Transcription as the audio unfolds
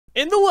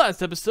In the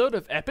last episode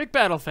of Epic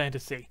Battle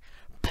Fantasy,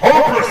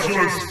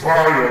 Purposeless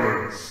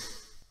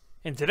violence!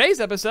 In today's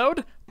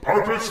episode,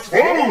 Purposeful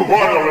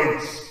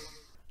violence!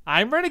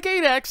 I'm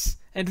Renegade X,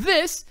 and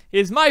this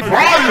is my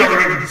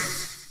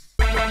Violence!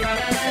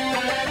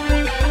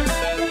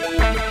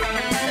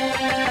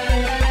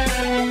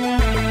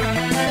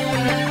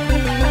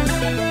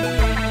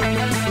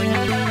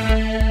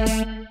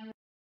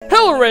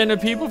 Hello random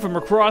people from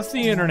across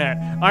the internet.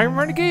 I'm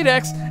Renegade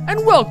X,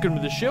 and welcome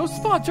to the show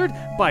sponsored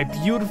by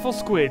Beautiful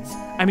Squids.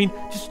 I mean,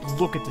 just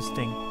look at this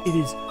thing. It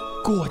is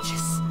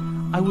gorgeous.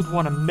 I would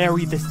want to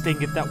marry this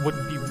thing if that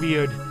wouldn't be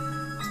weird.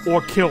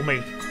 Or kill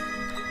me.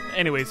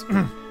 Anyways,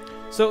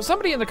 so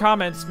somebody in the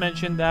comments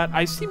mentioned that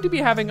I seem to be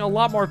having a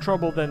lot more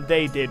trouble than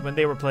they did when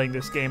they were playing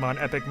this game on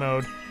Epic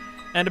Mode.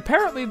 And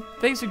apparently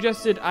they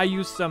suggested I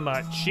use some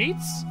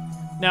cheats.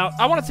 Now,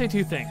 I want to say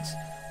two things.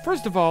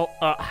 First of all,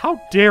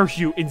 how dare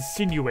you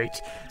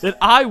insinuate that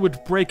I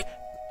would break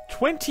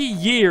 20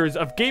 years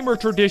of gamer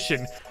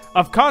tradition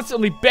of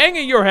constantly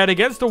banging your head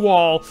against a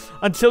wall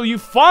until you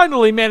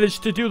finally manage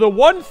to do the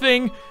one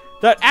thing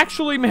that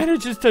actually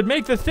manages to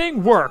make the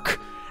thing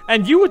work.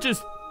 And you would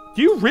just...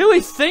 Do you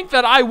really think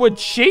that I would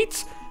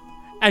cheat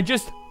and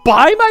just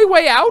buy my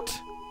way out?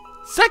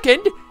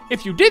 Second,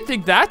 if you did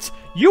think that,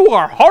 you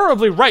are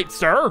horribly right,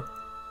 sir.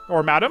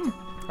 Or madam.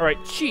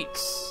 Alright,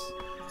 cheats.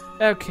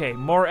 Okay,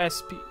 more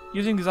SP.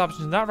 Using these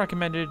options is not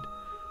recommended.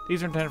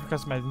 These are intended for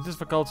customizing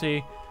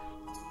difficulty.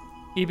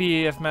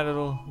 EBF method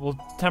will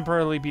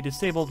temporarily be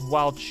disabled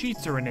while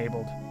cheats are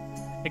enabled.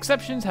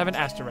 Exceptions have an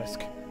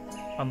asterisk.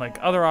 Unlike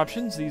other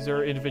options, these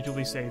are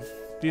individually saved.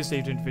 These are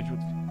saved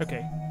individually.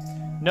 Okay.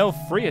 No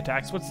free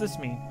attacks. What's this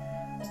mean?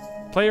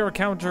 Player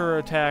counter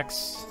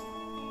attacks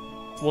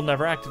will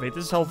never activate.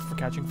 This is helpful for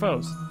catching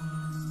foes.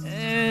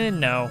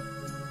 No.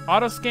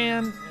 Auto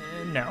scan?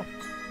 No.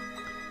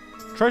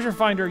 Treasure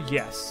Finder,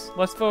 yes.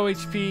 Less foe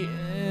HP.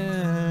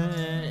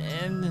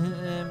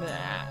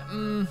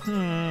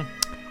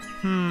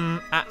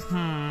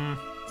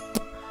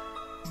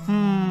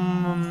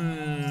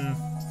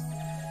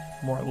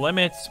 More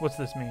limits. What's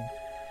this mean?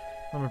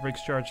 Limit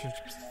breaks charge.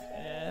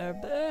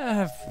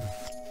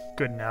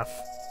 Good enough.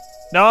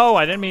 No,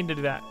 I didn't mean to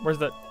do that. Where's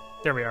the...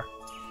 There we are.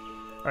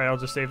 Alright, I'll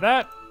just save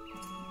that.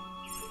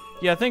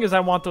 Yeah, the thing is I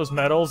want those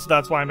medals.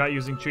 That's why I'm not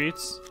using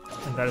cheats.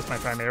 And that is my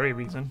primary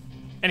reason.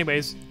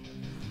 Anyways.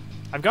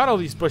 I've got all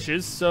these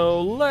bushes,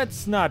 so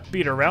let's not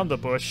beat around the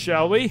bush,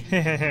 shall we?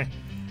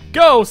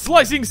 Go,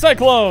 Slicing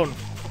Cyclone!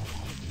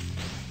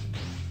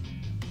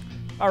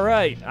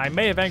 Alright, I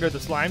may have angered the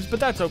slimes, but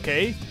that's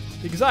okay,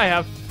 because I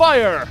have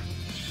fire!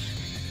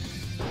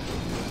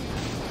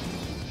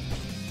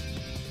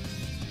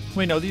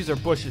 Wait, no, these are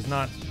bushes,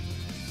 not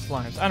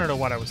slimes. I don't know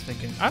what I was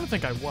thinking. I don't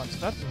think I was.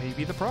 That may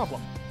be the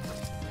problem.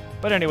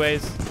 But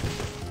anyways.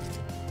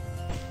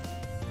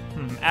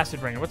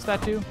 Acid Rain. What's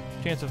that do?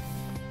 Chance of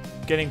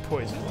getting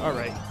poisoned.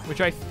 Alright.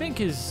 Which I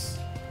think is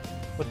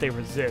what they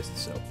resist,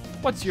 so.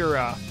 What's your,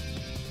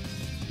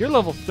 You're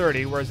level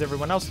 30, whereas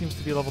everyone else seems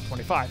to be level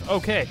 25.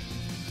 Okay.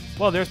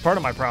 Well, there's part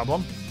of my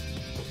problem.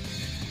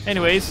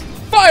 Anyways,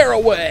 fire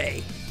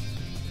away!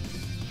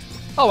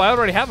 Oh, I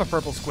already have a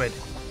purple squid.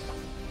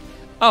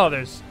 Oh,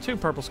 there's 2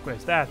 purple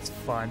squids. That's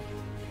fun.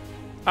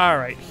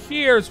 Alright,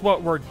 here's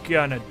what we're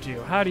gonna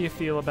do. How do you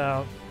feel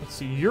about... Let's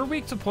see, you're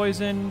weak to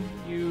poison.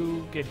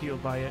 You get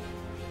healed by it.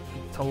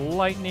 To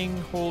lightning,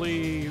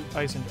 holy,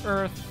 ice, and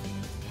earth.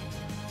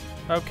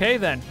 Okay,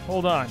 then.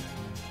 Hold on.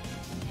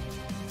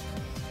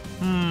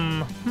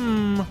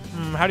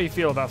 How do you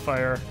feel about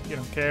fire? You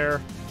don't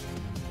care.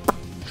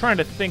 Trying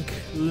to think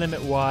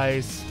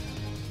limit-wise.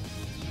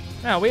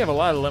 Now, we have a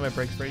lot of limit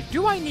breaks for you.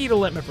 Do I need a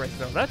limit break,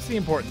 though? That's the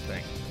important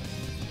thing.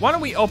 Why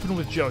don't we open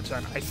with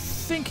Jotun? I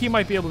think he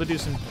might be able to do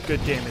some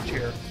good damage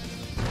here.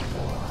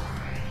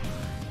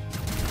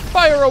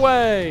 Fire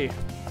away!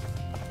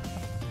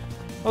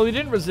 Well, he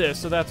didn't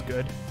resist, so that's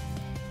good.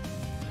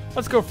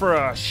 Let's go for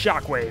a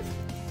shockwave.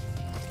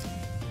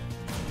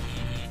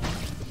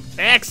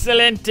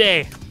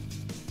 Excelente!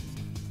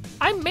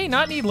 I may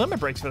not need limit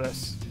breaks for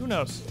this. Who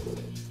knows?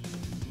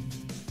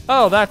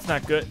 Oh, that's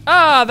not good.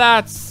 Ah,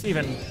 that's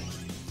even...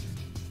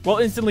 Well,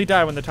 instantly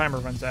die when the timer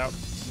runs out.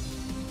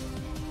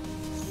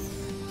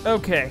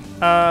 Okay,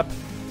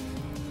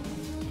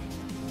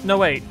 no,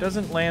 wait,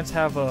 doesn't Lance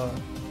have a...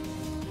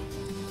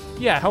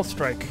 Yeah, Health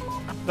Strike.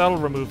 That'll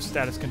remove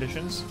status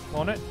conditions,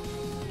 won't it?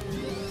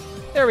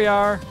 There we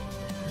are.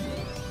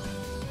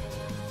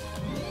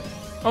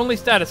 Only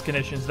status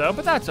conditions, though,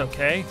 but that's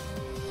okay.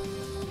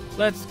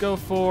 Let's go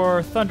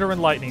for Thunder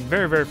and Lightning.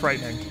 Very, very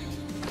frightening.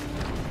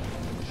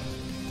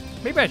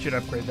 Maybe I should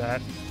upgrade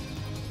that.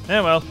 Eh,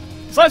 well.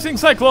 Slicing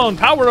Cyclone,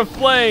 Power of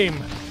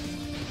Flame!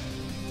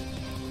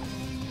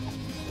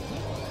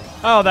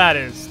 Oh, that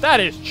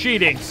is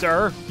cheating,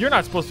 sir. You're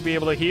not supposed to be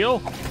able to heal.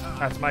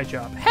 That's my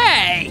job.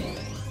 Hey!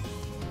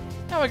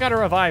 Now I gotta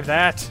revive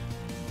that.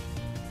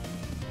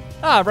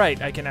 Ah, right,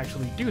 I can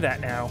actually do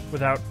that now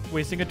without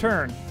wasting a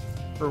turn.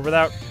 Or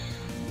without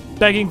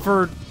begging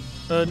for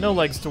no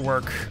legs to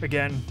work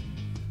again.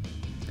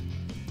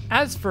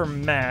 As for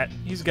Matt,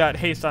 he's got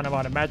haste on him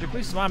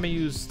automatically, so I'm gonna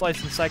use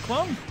Slice and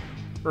Cyclone.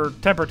 Or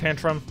Temper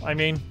Tantrum, I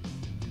mean.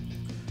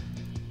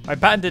 My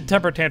patented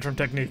Temper Tantrum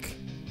technique.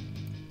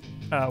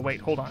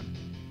 Wait, hold on.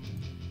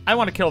 I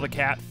want to kill the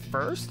cat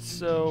first,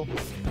 so...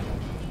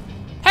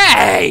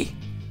 Hey!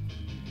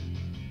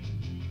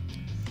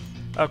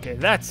 Okay,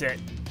 that's it.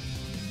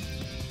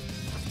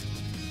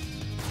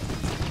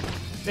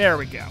 There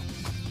we go.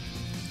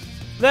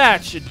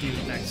 That should do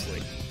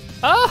nicely.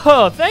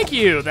 Oh, thank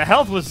you! The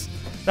health was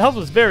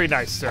very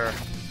nice, sir.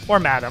 Or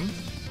madam.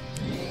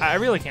 I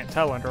really can't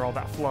tell under all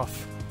that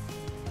fluff.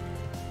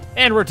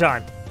 And we're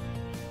done.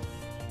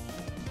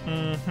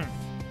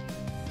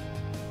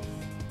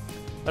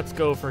 Let's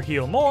go for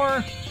heal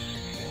more.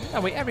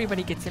 That way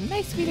everybody gets a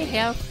nice bit of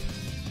health.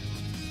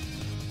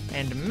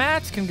 And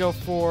Matt can go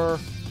for...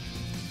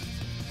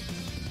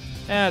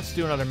 let's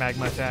do another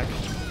magma attack.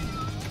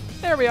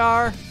 There we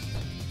are.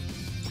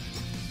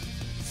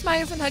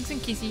 Smiles and hugs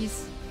and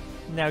kisses.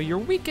 Now you're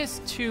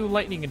weakest to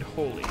lightning and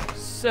holy.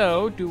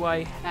 So do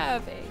I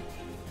have a...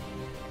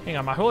 Hang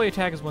on, my holy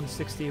attack is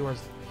 160.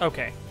 Where's...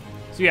 Okay.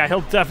 So yeah,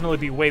 he'll definitely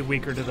be way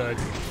weaker to the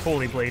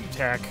holy blade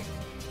attack.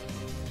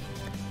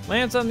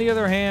 Lance, on the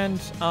other hand,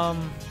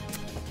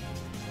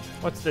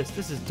 what's this?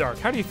 This is dark.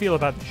 How do you feel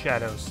about the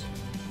shadows?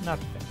 Not...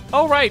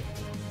 Oh, right!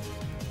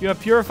 You have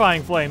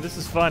Purifying Flame. This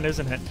is fun,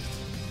 isn't it?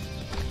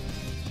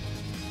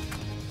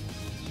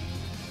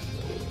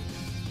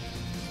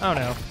 Oh,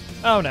 no.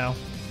 Oh, no.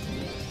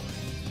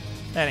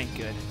 That ain't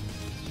good.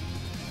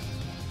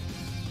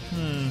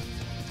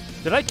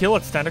 Did I kill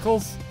its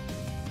tentacles?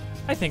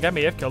 I think I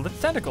may have killed its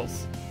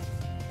tentacles.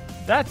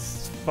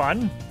 That's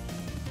fun.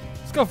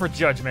 Let's go for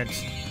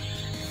Judgment.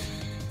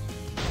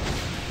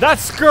 That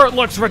skirt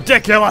looks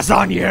ridiculous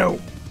on you!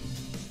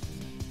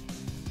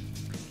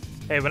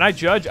 Hey, when I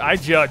judge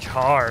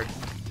hard.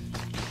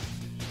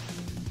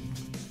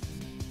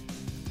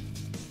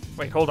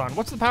 Wait, hold on.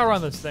 What's the power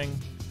on this thing?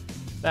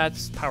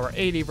 That's power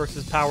 80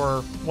 versus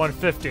power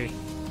 150.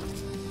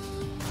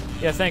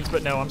 Yeah, thanks,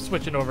 but no. I'm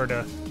switching over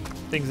to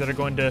things that are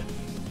going to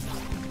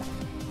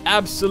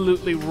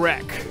absolutely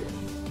wreck.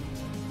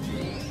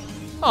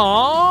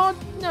 Aww,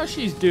 now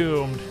she's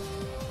doomed.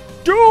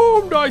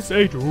 Doomed, I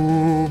say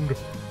doomed.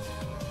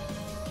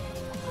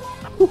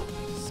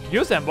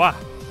 Excusez-moi.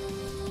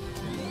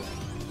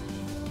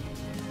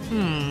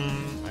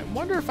 I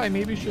wonder if I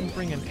maybe shouldn't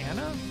bring in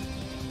Anna?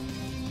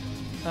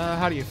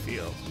 How do you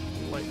feel?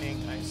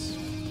 Lightning, nice.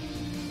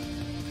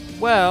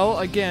 Well,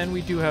 again,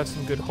 we do have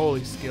some good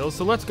holy skills,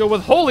 so let's go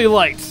with Holy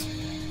Light!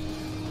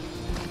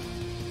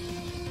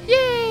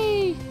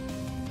 Yay!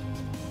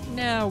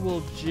 Now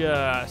we'll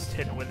just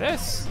hit it with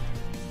this.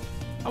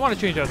 I want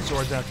to change out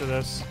swords after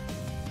this.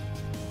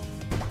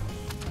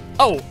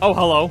 Oh,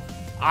 hello.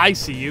 I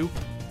see you.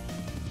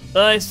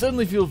 I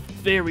suddenly feel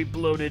very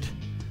bloated.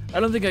 I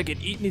don't think I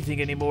can eat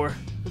anything anymore.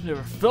 I've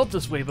never felt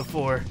this way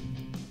before.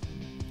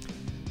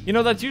 You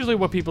know, that's usually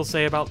what people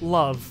say about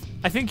love.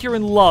 I think you're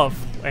in love,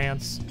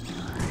 Lance.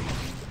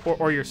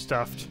 Or you're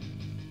stuffed.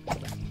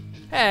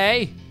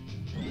 Hey!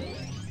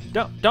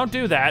 Don't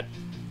do that.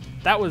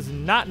 That was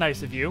not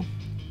nice of you.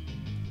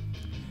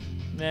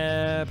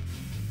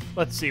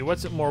 Let's see,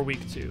 what's it more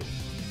weak to?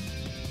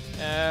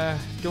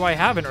 Do I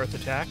have an Earth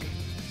attack?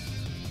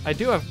 I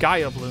do have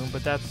Gaia Bloom,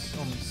 but that's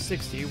only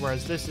 60,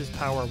 whereas this is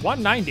power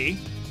 190.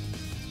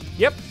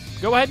 Yep,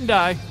 go ahead and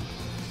die.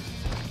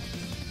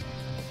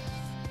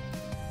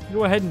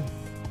 Go ahead and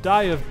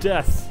die of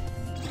death.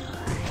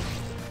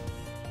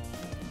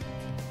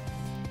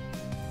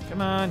 Come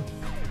on.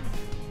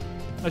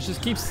 Let's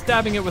just keep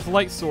stabbing it with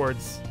light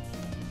swords.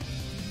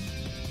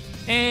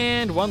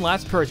 And one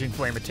last Purging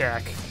Flame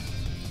attack.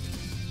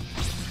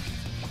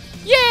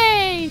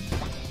 Yay!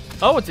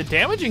 Oh, it's a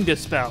damaging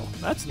dispel.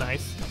 That's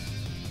nice.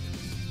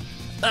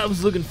 I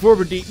was looking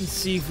forward to eating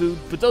seafood,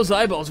 but those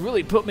eyeballs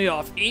really put me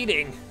off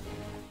eating.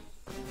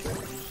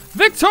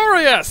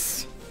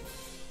 Victorious!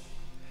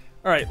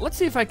 Alright, let's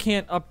see if I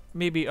can't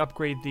maybe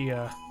upgrade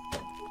the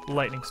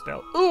lightning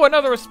spell. Ooh,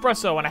 another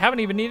espresso, and I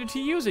haven't even needed to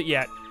use it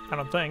yet. I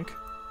don't think.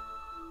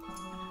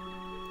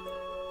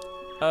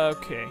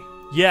 Okay.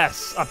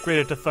 Yes, upgrade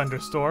it to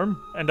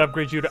Thunderstorm, and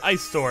upgrade you to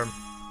Ice Storm.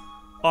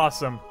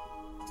 Awesome.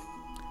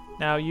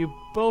 Now you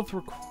both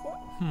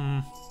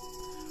require...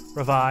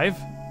 Revive.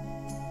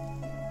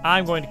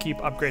 I'm going to keep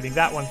upgrading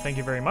that one, thank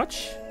you very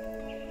much.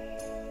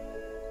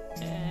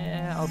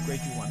 And I'll upgrade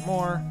you one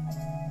more.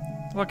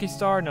 Lucky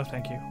Star, no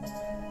thank you.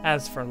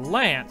 As for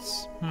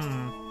Lance,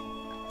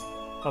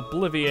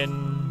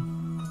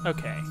 Oblivion,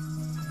 okay.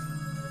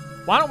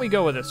 Why don't we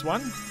go with this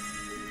one?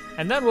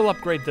 And then we'll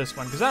upgrade this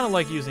one, because I don't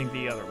like using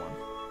the other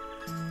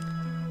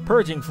one.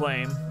 Purging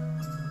Flame,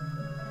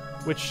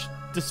 which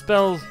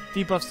dispels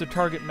debuffs to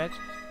target met.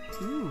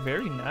 Ooh,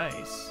 very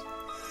nice.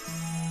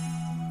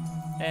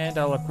 And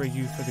I'll upgrade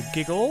you for the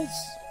giggles.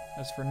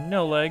 As for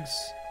no legs,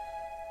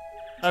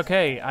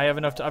 okay, I have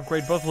enough to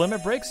upgrade both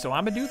limit breaks, so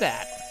I'm gonna do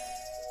that.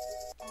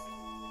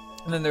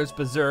 And then there's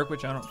Berserk,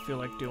 which I don't feel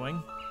like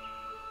doing.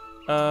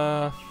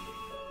 Anna,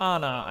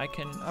 I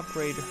can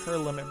upgrade her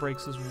limit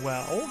breaks as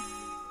well.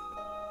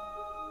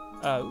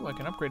 Ooh, I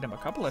can upgrade them a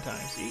couple of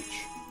times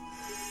each.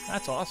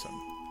 That's awesome.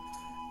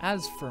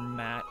 As for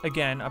Matt,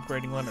 again,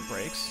 upgrading limit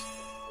breaks.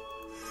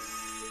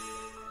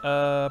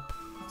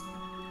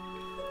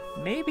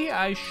 Maybe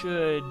I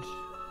should...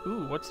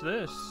 Ooh, what's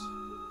this?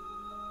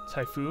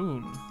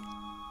 Typhoon.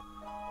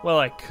 Well,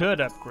 I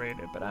could upgrade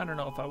it, but I don't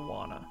know if I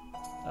wanna.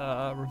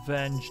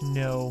 Revenge,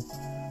 no.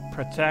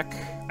 Protect.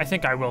 I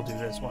think I will do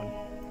this one.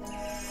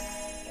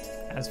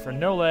 As for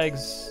no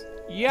legs,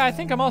 yeah, I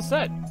think I'm all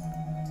set.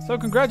 So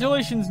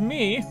congratulations,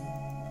 me.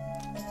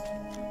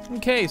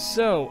 Okay,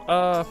 so,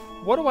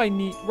 what do I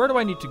need? Where do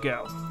I need to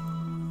go?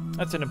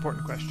 That's an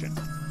important question.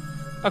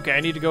 Okay, I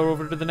need to go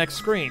over to the next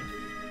screen.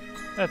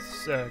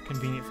 That's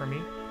convenient for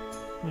me.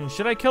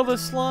 Should I kill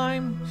this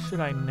slime? Should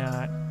I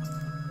not?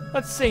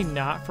 Let's say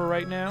not for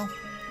right now.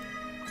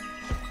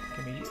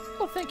 Give me.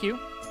 Oh, thank you.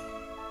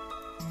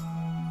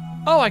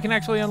 Oh, I can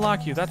actually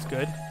unlock you. That's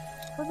good.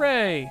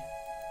 Hooray!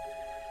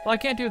 Well, I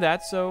can't do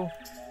that, so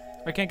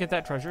I can't get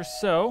that treasure.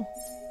 So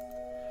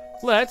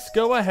let's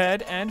go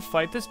ahead and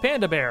fight this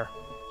panda bear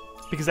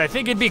because I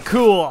think it'd be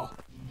cool.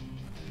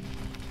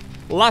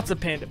 Lots of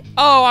panda.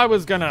 Oh, I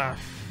was gonna.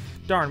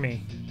 Darn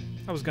me.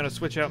 I was gonna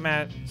switch out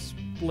Matt's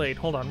blade.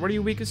 Hold on. What are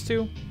you weakest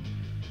to?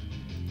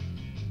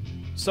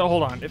 So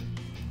hold on.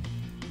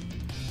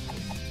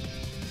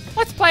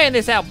 Let's plan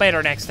this out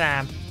better next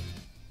time.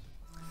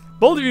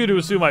 Bold of you to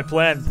assume I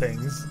plan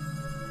things.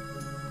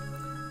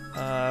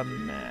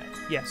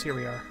 Yes, here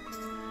we are.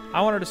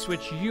 I wanted to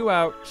switch you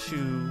out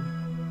to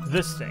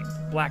this thing,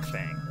 Black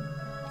Fang.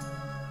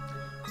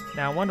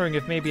 Now I'm wondering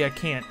if maybe I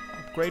can't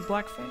upgrade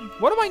Black Fang.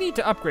 What do I need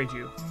to upgrade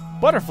you?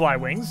 Butterfly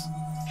wings.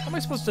 How am I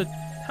supposed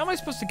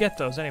to get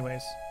those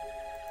anyways?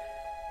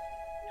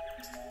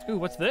 Ooh,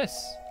 what's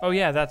this? Oh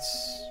yeah,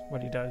 that's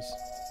what he does.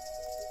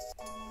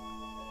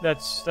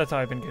 That's how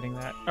I've been getting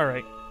that. All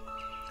right.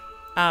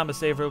 I'ma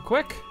save real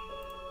quick.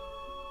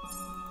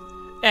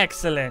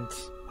 Excellent.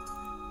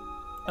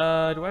 Do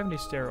I have any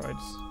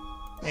steroids?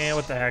 Eh,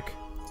 what the heck?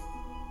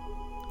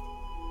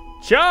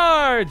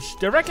 Charge!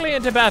 Directly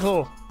into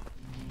battle!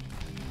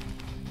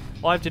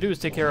 All I have to do is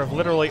take care of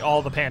literally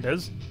all the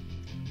pandas.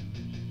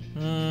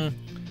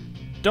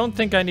 Don't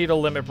think I need a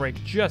limit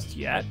break just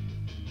yet.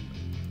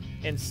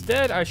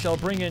 Instead, I shall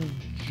bring in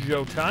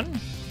Jotun.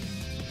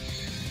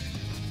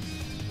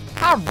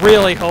 I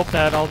really hope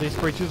that all these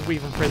creatures we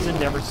from prison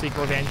never seek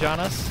revenge on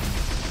us.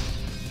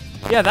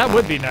 Yeah, that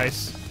would be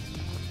nice.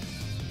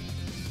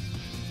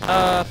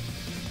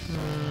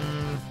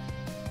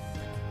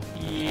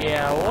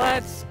 Yeah,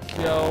 let's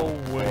go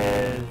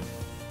with...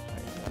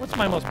 What's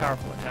my most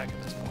powerful attack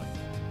at this point?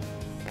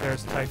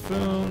 There's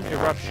Typhoon,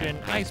 Eruption,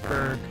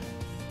 Iceberg,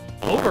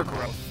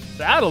 Overgrowth.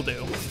 That'll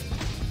do.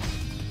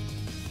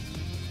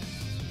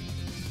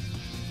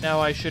 Now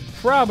I should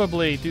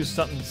probably do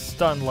something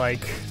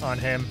stun-like on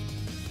him.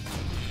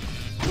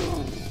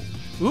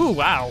 Ooh,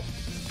 wow.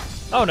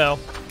 Oh no.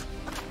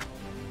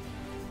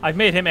 I've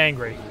made him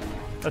angry.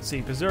 Let's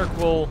see, Berserk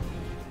will...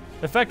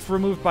 Effect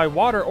removed by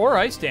water or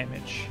ice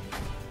damage.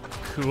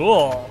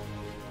 Cool.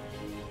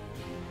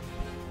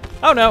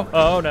 Oh no,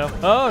 oh no,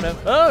 oh no,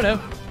 oh no.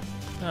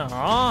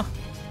 Aww.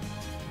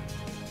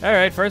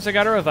 Alright, first I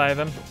gotta revive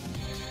him.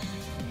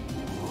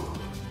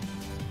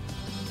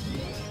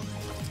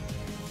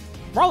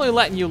 We're only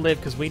letting you live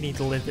because we need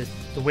to live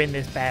to win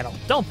this battle.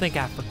 Don't think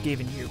I've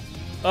forgiven you.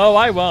 Oh,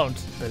 I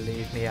won't.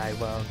 Believe me, I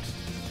won't.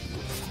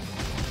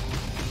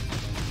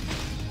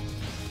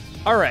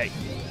 Alright.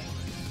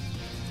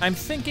 I'm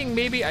thinking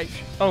maybe I...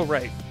 Oh,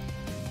 right.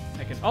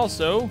 I can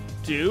also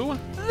do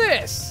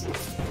this.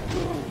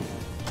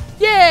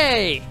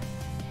 Yay!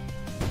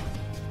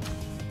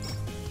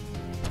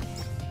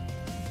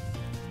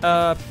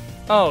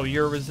 Oh,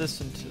 you're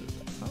resistant to...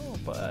 Oh,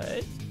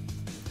 but...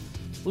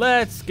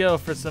 Let's go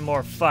for some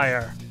more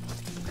fire.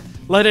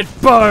 Let it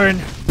burn,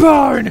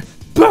 burn,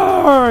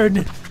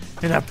 burn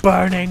in a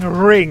burning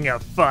ring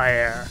of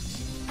fire.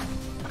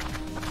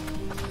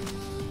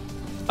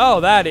 Oh,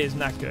 that is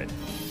not good.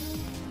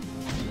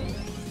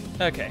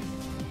 Okay.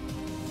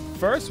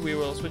 First, we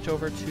will switch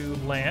over to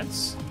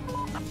Lance.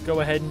 Go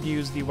ahead and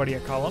use the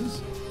Wadia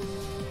columns.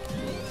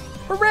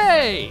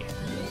 Hooray!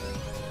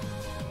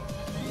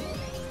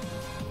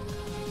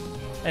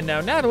 And now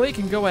Natalie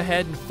can go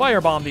ahead and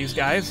firebomb these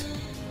guys.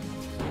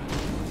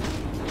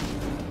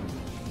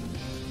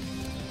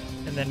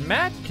 And then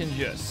Matt can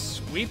just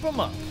sweep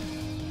them up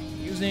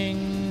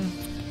using...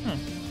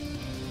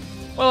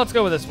 Well, let's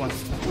go with this one.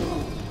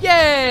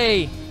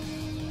 Yay!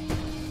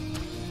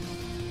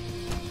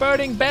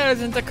 Burning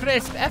bears into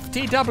crisp,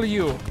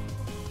 FTW.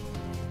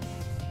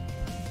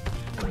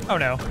 Oh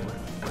no.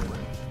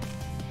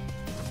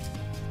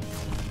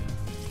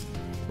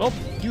 Well,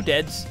 you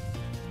deads.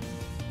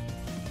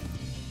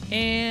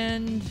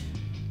 And...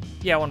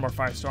 yeah, one more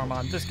firestorm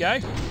on this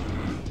guy.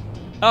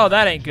 Oh,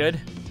 that ain't good.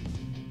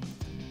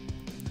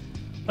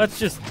 Let's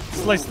just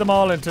slice them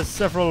all into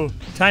several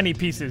tiny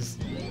pieces.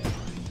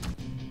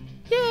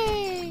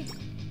 Yay!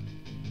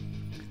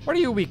 What are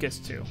you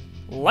weakest to?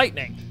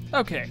 Lightning.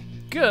 Okay,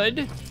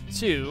 good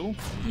to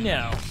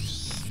know.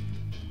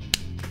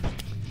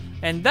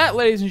 And that,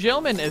 ladies and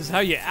gentlemen, is how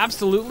you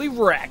absolutely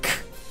wreck.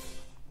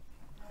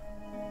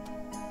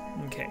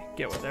 Okay,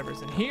 get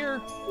whatever's in here.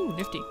 Ooh,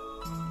 nifty.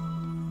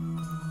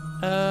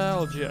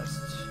 I'll just...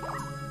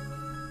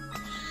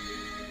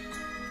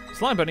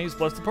 Slime bunnies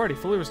bless the party,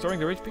 fully restoring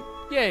their HP.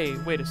 Yay,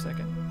 wait a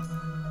second.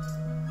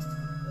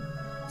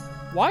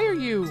 Why are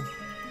you...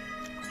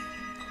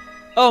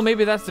 Oh,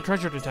 maybe that's the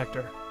treasure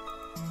detector.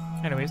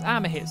 Anyways,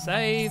 I'ma hit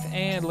save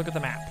and look at the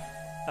map.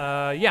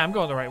 Yeah, I'm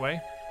going the right way.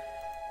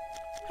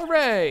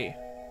 Hooray!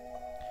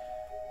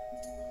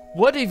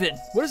 What even?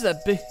 What is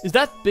that big? Is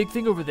that big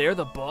thing over there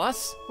the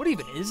boss? What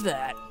even is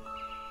that?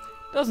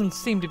 Doesn't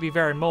seem to be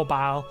very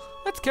mobile.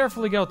 Let's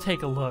carefully go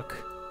take a look.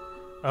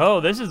 Oh,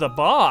 this is the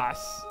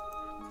boss.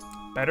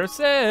 Better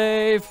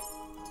save.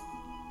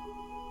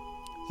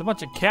 There's a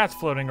bunch of cats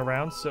floating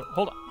around, so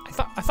hold on.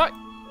 I thought.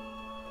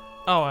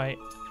 Oh,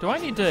 do I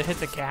need to hit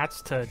the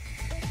cats to?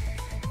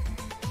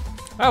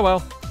 Oh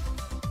well.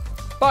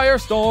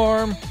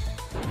 Firestorm.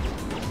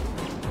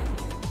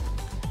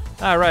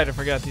 All right, I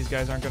forgot these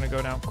guys aren't gonna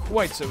go down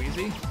quite so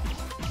easy.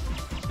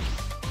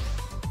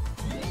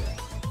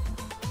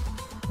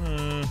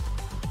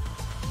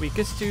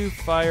 Weakest to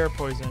fire,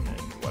 poison,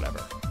 and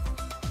whatever.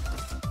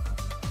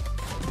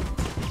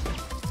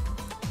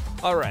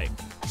 All right.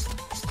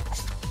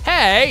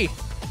 Hey!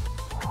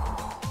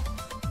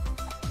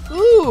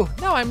 Ooh,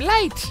 now I'm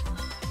light.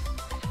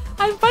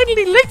 I'm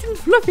finally light and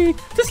fluffy,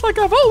 just like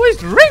I've always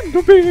dreamed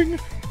of being.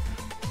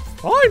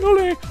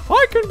 Finally,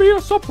 I can be a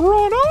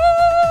soprano!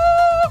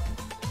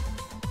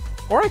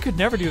 Or I could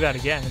never do that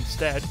again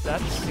instead.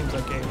 That seems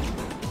like a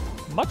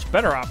much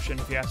better option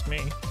if you ask me.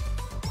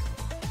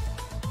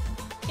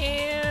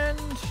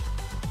 And...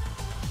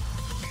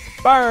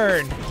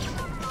 burn!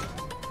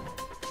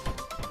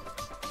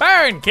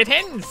 Burn,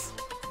 kittens!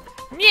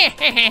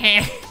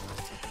 Yeah!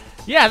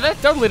 Yeah, that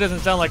totally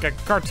doesn't sound like a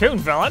cartoon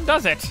villain,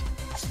 does it?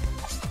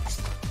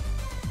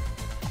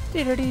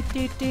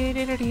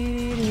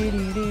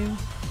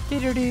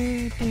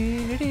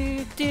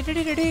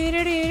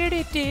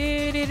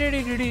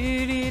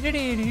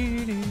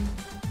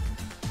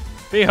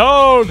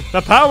 Behold,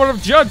 the power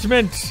of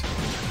judgment!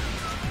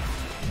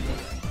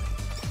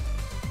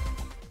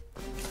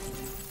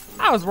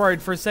 I was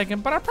worried for a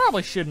second, but I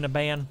probably shouldn't have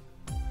been.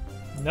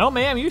 No,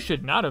 ma'am, you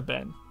should not have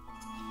been.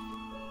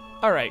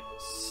 Alright,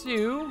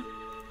 so,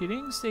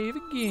 hitting save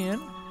again.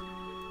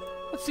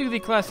 Let's do the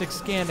classic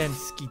scan and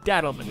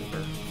skedaddle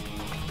maneuver.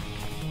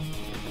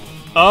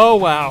 Oh,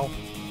 wow.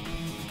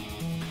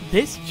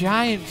 This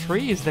giant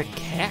tree is the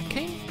Cat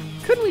King?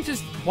 Couldn't we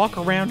just walk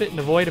around it and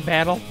avoid a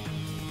battle?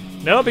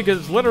 No, because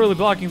it's literally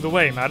blocking the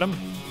way, madam.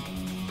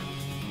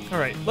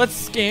 Alright, let's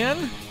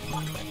scan.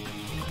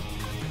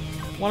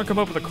 Want to come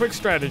up with a quick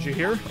strategy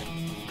here.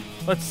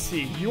 Let's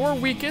see, you're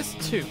weakest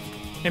to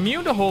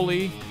immune to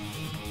holy,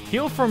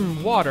 heal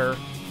from water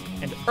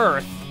and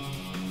earth,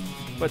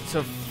 but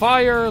to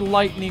fire,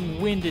 lightning,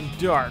 wind, and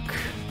dark,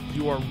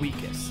 you are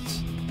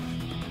weakest.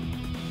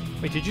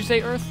 Wait, did you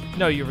say earth?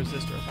 No, you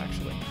resist earth,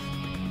 actually.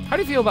 How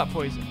do you feel about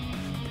poison?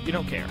 You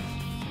don't care.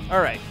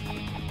 Alright.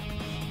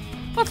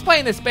 Let's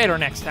play this better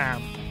next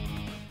time.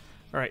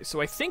 Alright, so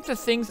I think the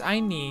things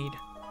I need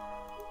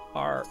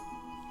are...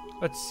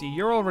 Let's see,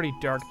 you're already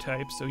dark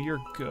type, so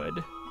you're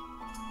good.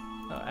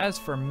 As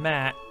for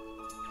Matt,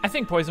 I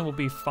think poison will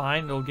be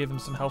fine. It'll give him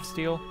some health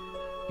steal.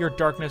 Your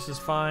darkness is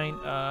fine.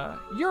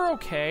 You're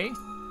okay.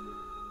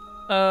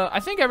 I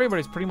think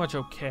everybody's pretty much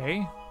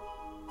okay.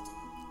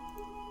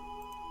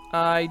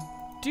 I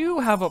do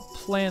have a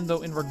plan,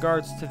 though, in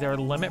regards to their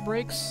limit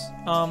breaks.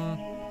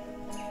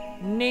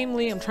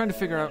 Namely, I'm trying to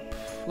figure out...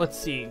 Let's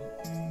see.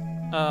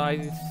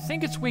 I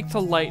think it's weak to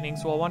lightning,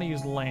 so I'll want to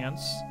use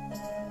Lance.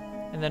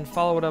 And then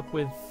follow it up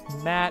with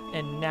Matt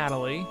and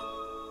Natalie.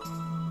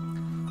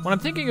 What I'm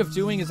thinking of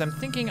doing is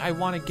I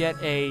want to get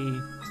a...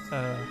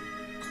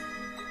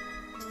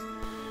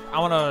 I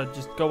want to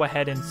just go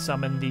ahead and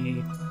summon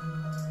the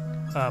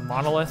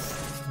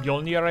Monolith.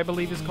 Mjolnir, I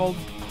believe is called.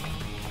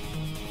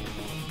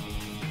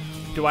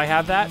 Do I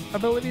have that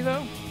ability,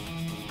 though?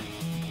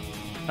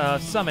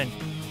 Summon.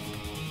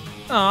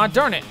 Aw,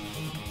 darn it.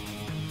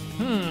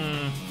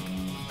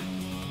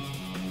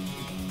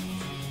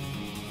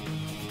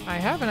 I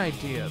have an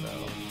idea,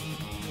 though.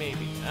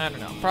 Maybe. I don't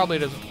know. Probably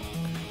doesn't work.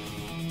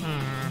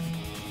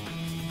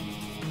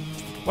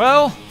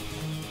 Well,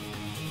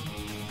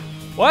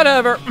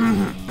 whatever.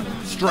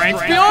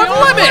 Strength beyond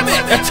limits!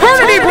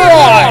 Eternity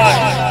Barrage!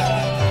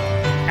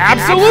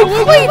 Absolute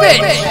cleavage!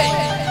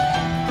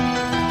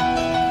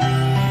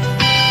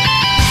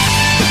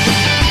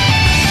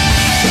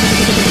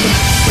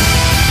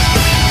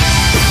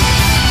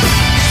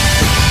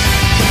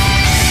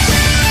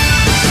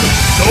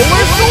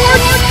 Solar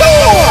Sword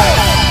Storm!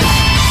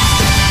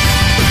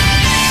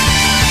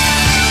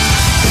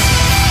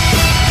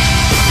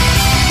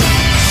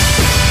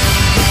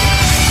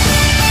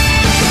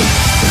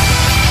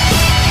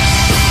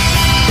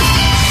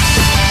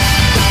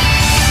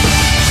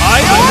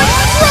 Ion Rush!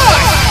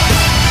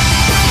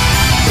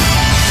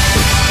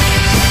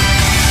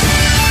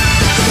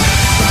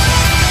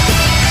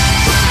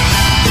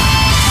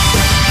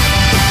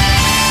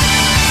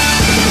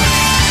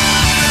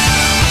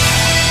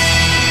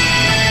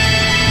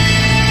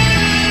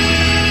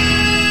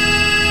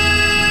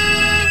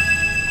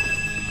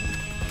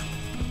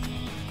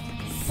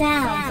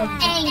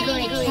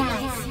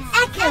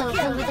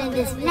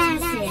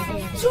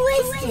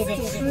 Twisted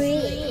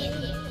Tree.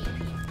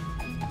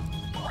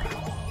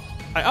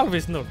 I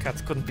always knew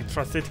cats couldn't be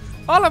trusted.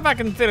 All of my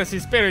conspiracy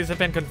theories have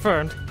been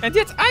confirmed, and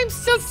yet I'm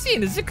still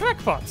seen as a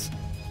crackpot.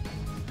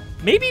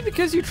 Maybe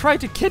because you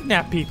tried to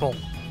kidnap people.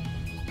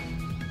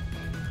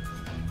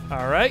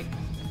 Alright.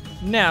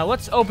 Now,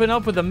 let's open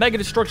up with a Mega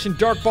Destruction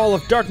Dark Ball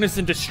of Darkness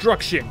and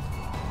Destruction.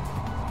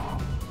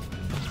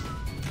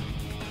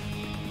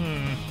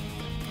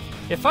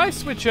 If I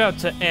switch out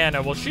to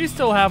Anna, will she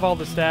still have all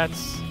the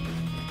stats?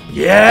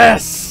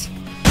 Yes!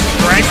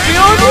 Strength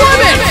Field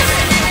Limit!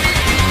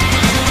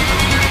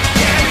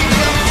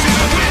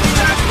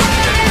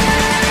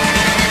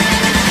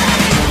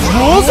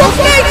 Rules of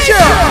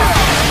Nature!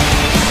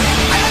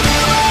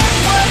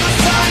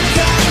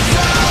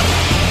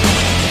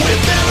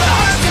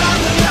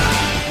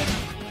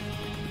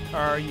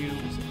 Are you...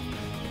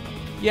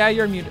 Yeah,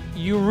 you're muted.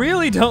 You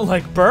really don't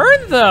like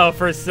Burn, though,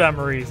 for some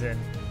reason.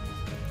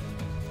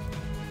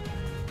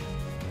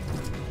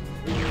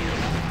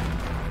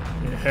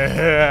 It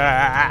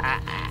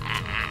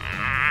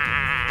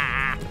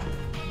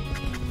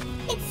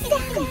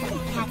sounds like the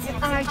cats are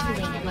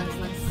arguing amongst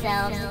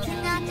themselves and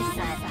cannot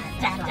decide on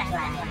a battle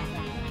plan.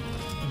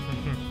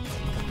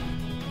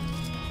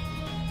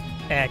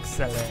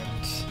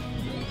 Excellent.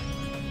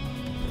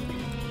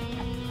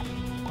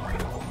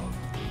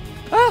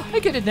 Ah, I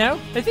get it now.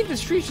 I think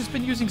this tree's just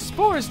been using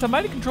spores to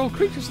mind control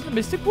creatures in the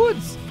Mystic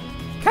Woods.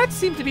 Cats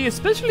seem to be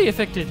especially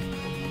affected.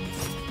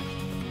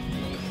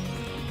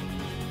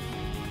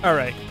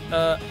 Alright,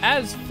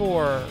 as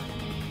for...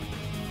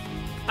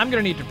 I'm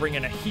gonna need to bring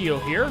in a heal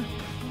here.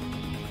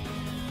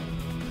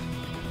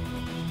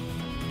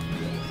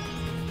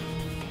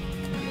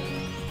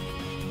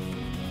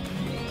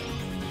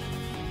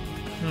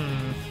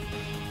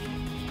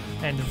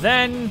 And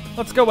then,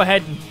 let's go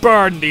ahead and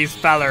burn these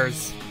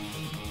fellers.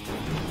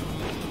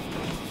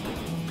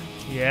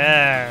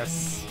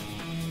 Yes.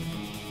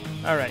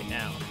 Alright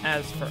now,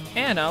 as for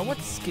Anna, what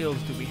skills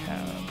do we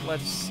have?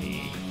 Let's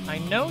see. I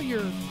know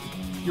you're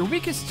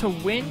weakest to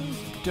wind,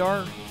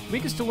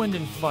 weakest to wind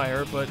and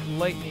fire, but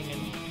lightning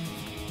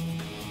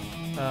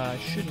and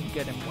shouldn't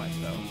get him wet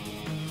though.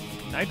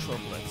 Nitro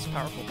Blitz,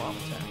 powerful bomb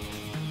attack.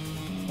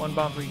 One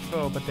bomb for each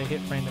foe, but they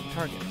hit random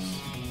targets.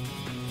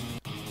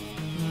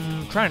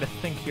 Trying to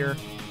think here.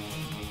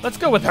 Let's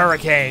go with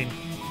Hurricane.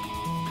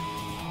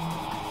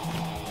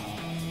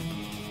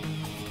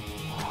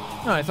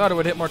 No, I thought it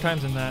would hit more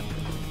times than that.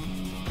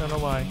 Don't know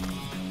why.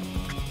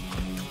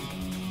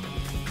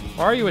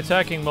 Why are you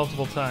attacking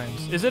multiple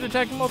times? Is it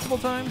attacking multiple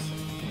times?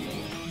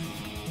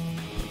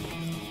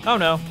 Oh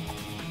no.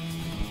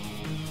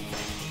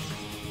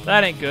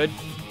 That ain't good.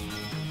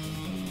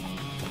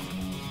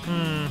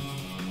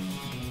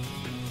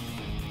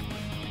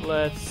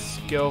 Let's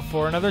go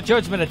for another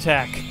judgment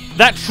attack.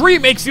 That tree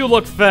makes you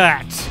look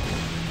fat!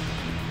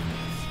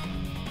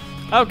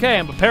 Okay,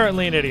 I'm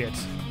apparently an idiot.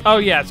 Oh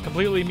yeah, it's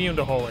completely immune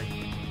to Holy.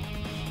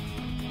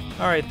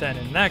 Alright then,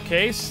 in that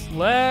case,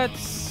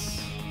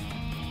 let's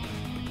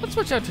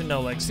switch out to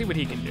No Legs, see what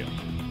he can do.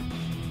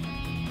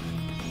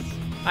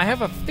 I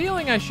have a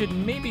feeling I should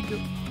maybe go...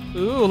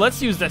 Ooh,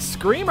 let's use the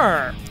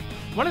Screamer!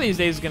 One of these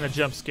days is gonna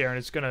jump scare and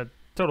it's gonna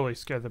totally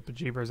scare the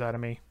bejeebers out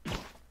of me.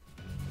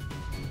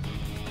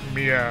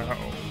 Meow.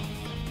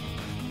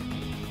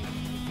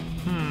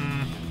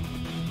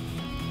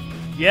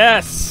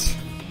 Yes!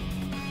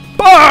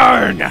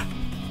 Burn!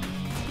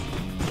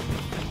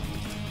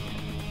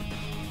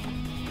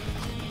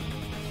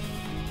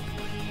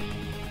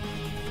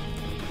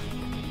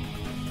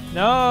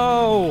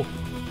 No!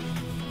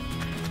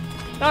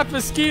 Not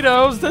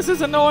mosquitoes! This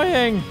is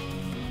annoying!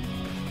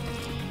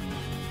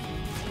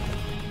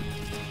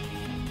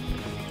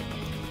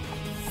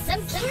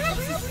 Some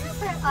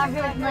cats are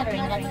heard muttering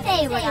that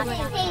they were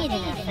not paid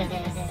enough for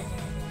this.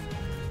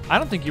 I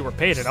don't think you were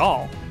paid at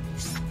all.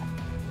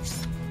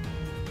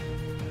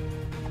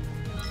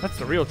 That's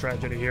the real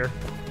tragedy here.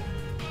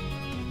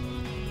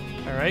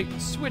 Alright,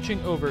 switching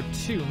over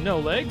to No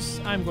Legs,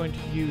 I'm going to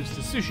use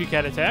the Sushi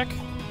Cat attack.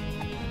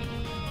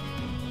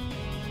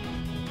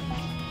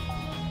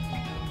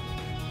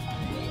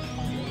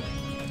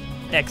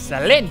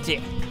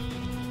 Excelente!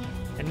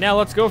 And now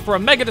let's go for a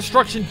Mega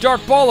Destruction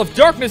Dark Ball of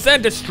Darkness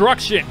and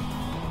Destruction!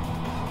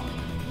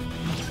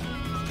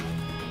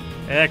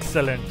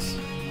 Excellent.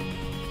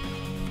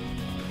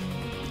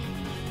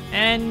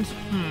 And,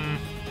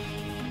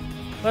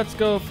 let's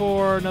go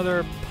for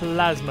another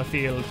Plasma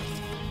Field.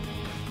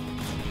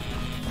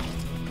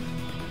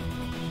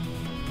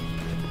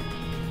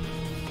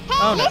 Hey,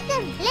 oh no.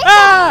 Listen!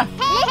 Ah!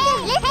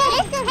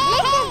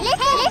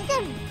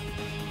 Listen!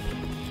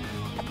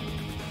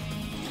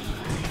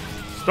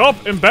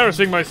 Stop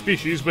embarrassing my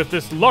species with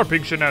this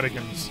LARPing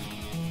shenanigans.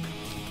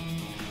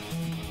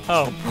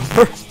 Oh.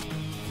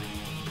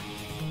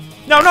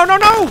 No!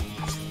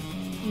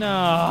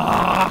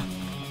 No!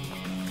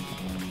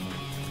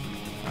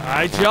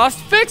 I just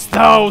fixed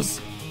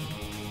those!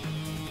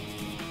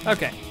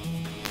 Okay.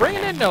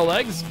 Bringing in No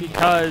Legs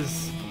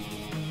because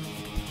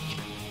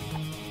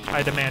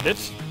I demand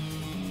it.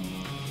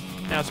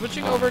 Now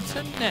switching over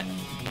to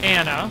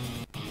Anna.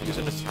 Use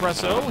an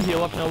espresso,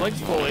 heal up no legs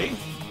fully.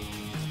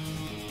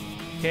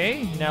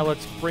 Okay, now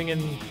let's bring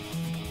in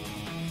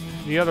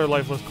the other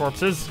lifeless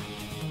corpses.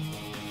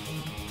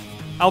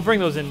 I'll bring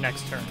those in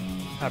next turn.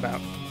 How about?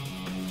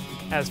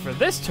 As for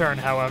this turn,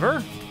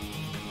 however,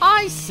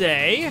 I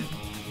say...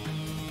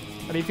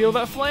 How do you feel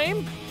about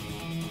Flame?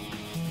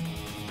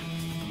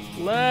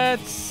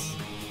 Let's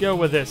go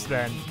with this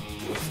then.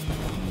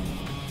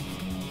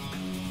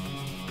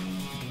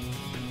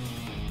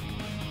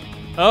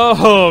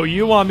 Oh,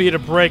 you want me to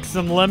break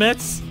some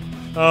limits?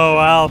 Oh,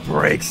 I'll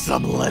break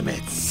some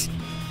limits.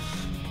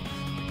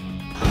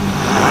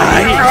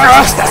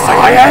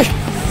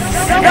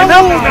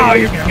 No,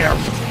 you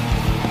can't.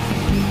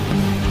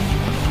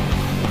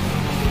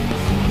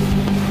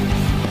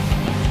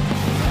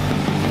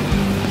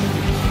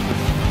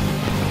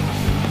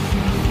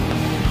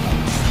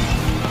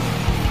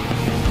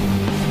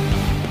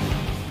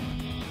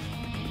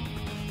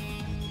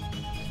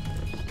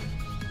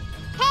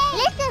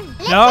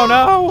 No,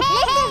 no!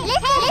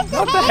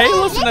 Not the Hey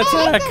Listen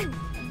attack!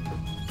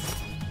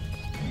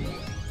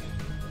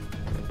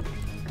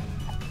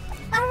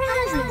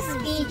 Arousing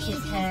speech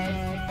is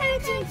heard,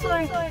 urging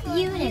for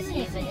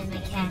unity within the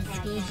cat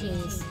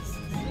species.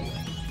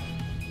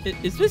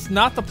 Is this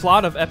not the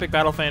plot of Epic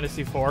Battle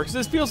Fantasy IV? Because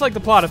this feels like the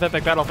plot of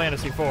Epic Battle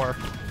Fantasy IV.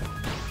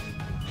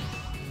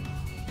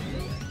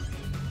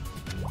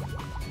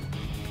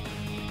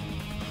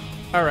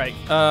 Alright,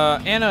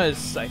 Anna is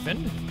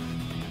siphoned.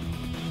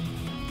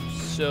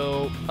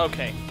 So,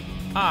 okay.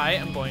 I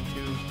am going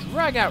to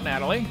drag out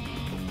Natalie.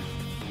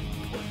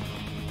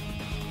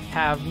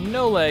 Have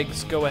no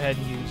legs go ahead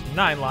and use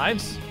 9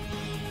 lives.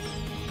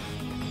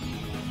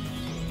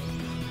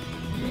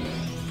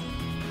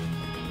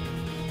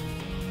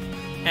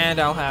 And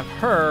I'll have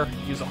her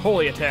use a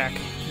holy attack,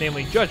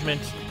 namely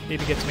Judgment,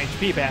 maybe get some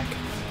HP back.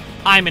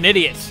 I'm an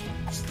idiot.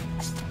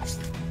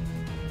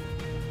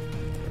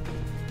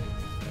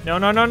 No,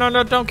 no, no, no,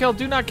 no, don't kill,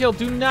 do not kill,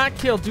 do not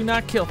kill, do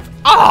not kill.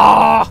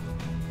 Ah!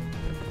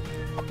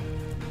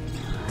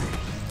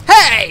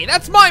 Hey,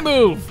 that's my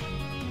move!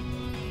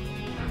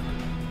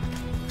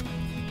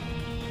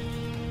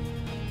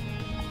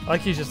 I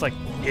like he's just like,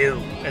 no,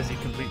 as he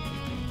completes.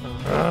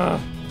 Do you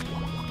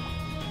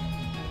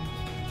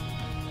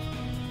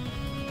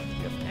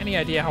have any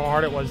idea how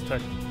hard it was to...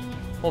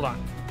 Hold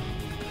on.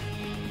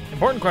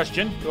 Important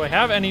question. Do I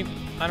have any...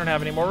 I don't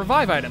have any more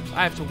revive items.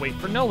 I have to wait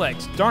for no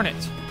legs. Darn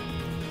it.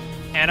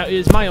 Anna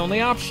is my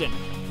only option.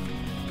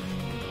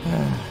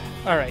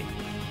 Alright.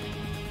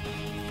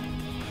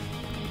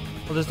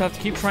 We'll just have to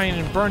keep trying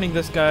and burning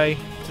this guy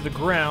to the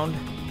ground.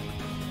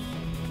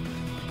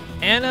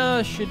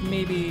 Anna should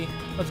maybe...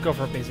 Let's go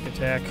for a basic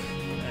attack.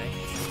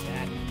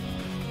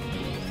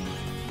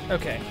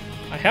 Okay.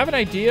 I have an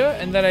idea,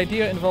 and that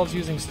idea involves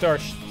using Star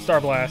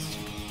Blast.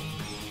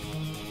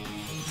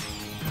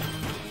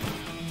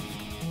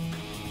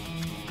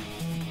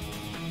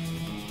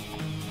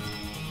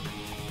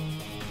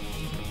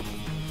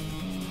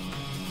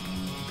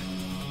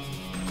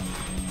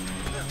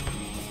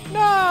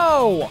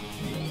 No!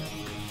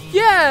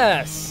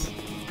 Yes!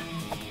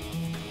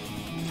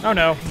 Oh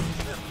no.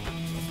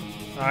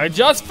 I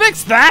just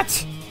fixed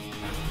that!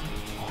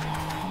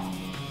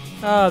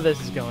 Oh,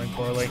 this is going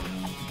poorly.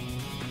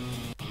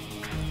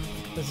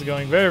 This is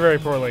going very, very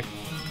poorly.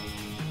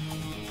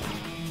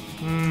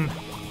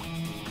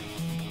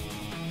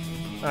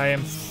 I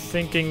am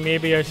thinking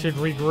maybe I should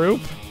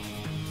regroup.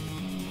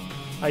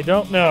 I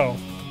don't know.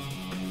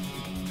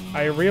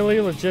 I really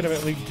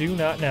legitimately do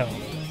not know.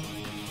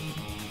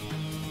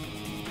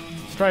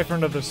 Let's try for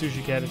another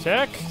Sushi Cat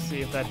attack.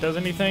 See if that does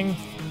anything.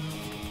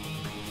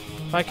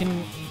 If I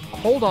can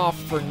hold off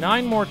for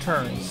 9 more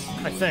turns,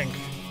 I think.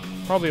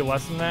 Probably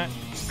less than that.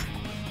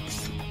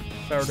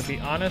 If I were to be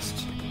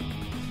honest.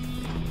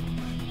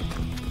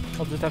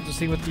 I'll just have to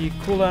see what the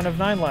cooldown of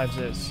 9 lives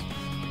is.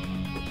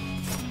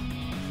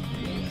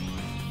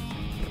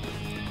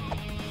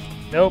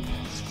 Nope.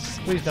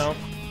 Please don't.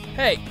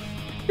 Hey!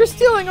 You're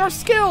stealing our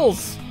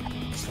skills!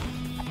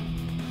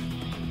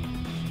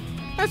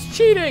 That's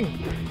cheating!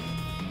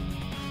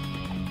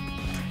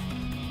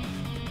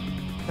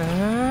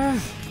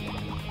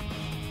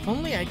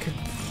 Only I could...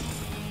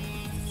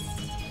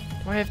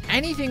 Do I have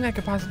anything that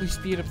could possibly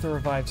speed up the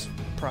revives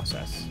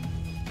process?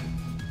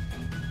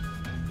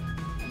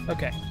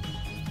 Okay.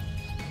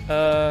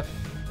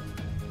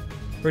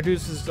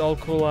 Reduces all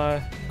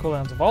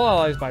cooldowns of all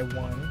allies by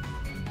 1.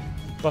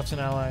 Buffs an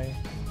ally.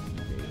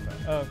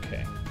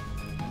 Okay.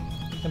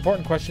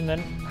 Important question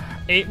then.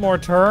 8 more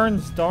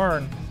turns?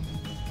 Darn.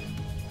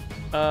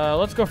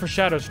 Let's go for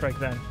Shadow Strike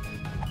then.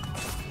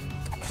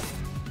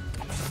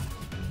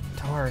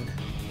 Darn.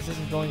 This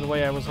isn't going the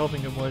way I was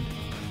hoping it would.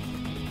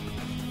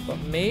 But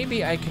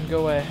maybe I can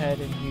go ahead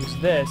and use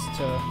this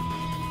to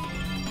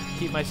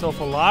keep myself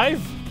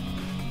alive?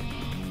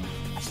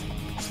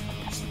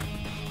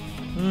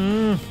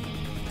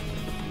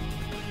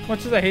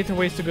 Much as I hate to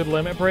waste a good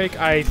limit break,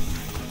 I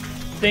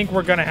think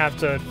we're gonna have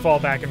to fall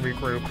back and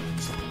regroup.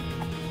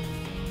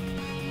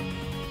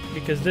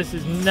 because this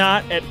is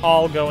not at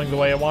all going the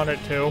way I want it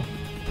to.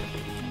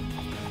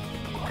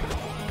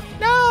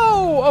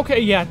 No! Okay,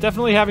 yeah,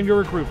 definitely having to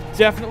regroup.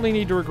 Definitely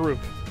need to regroup.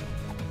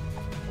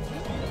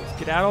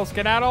 Skedaddle,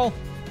 skedaddle.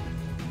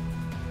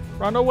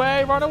 Run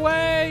away, run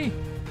away!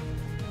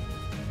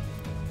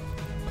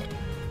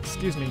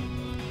 Excuse me.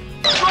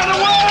 Run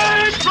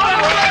away! Run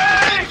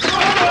away!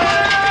 Run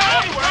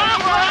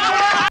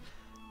away!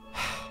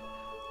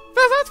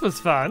 Well, that was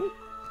fun.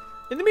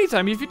 In the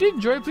meantime, if you did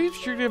enjoy it, please be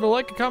sure to give a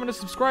like, a comment, and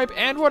subscribe,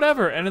 and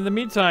whatever. And in the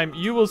meantime,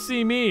 you will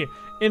see me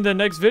in the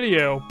next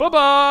video.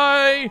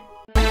 Bye-bye!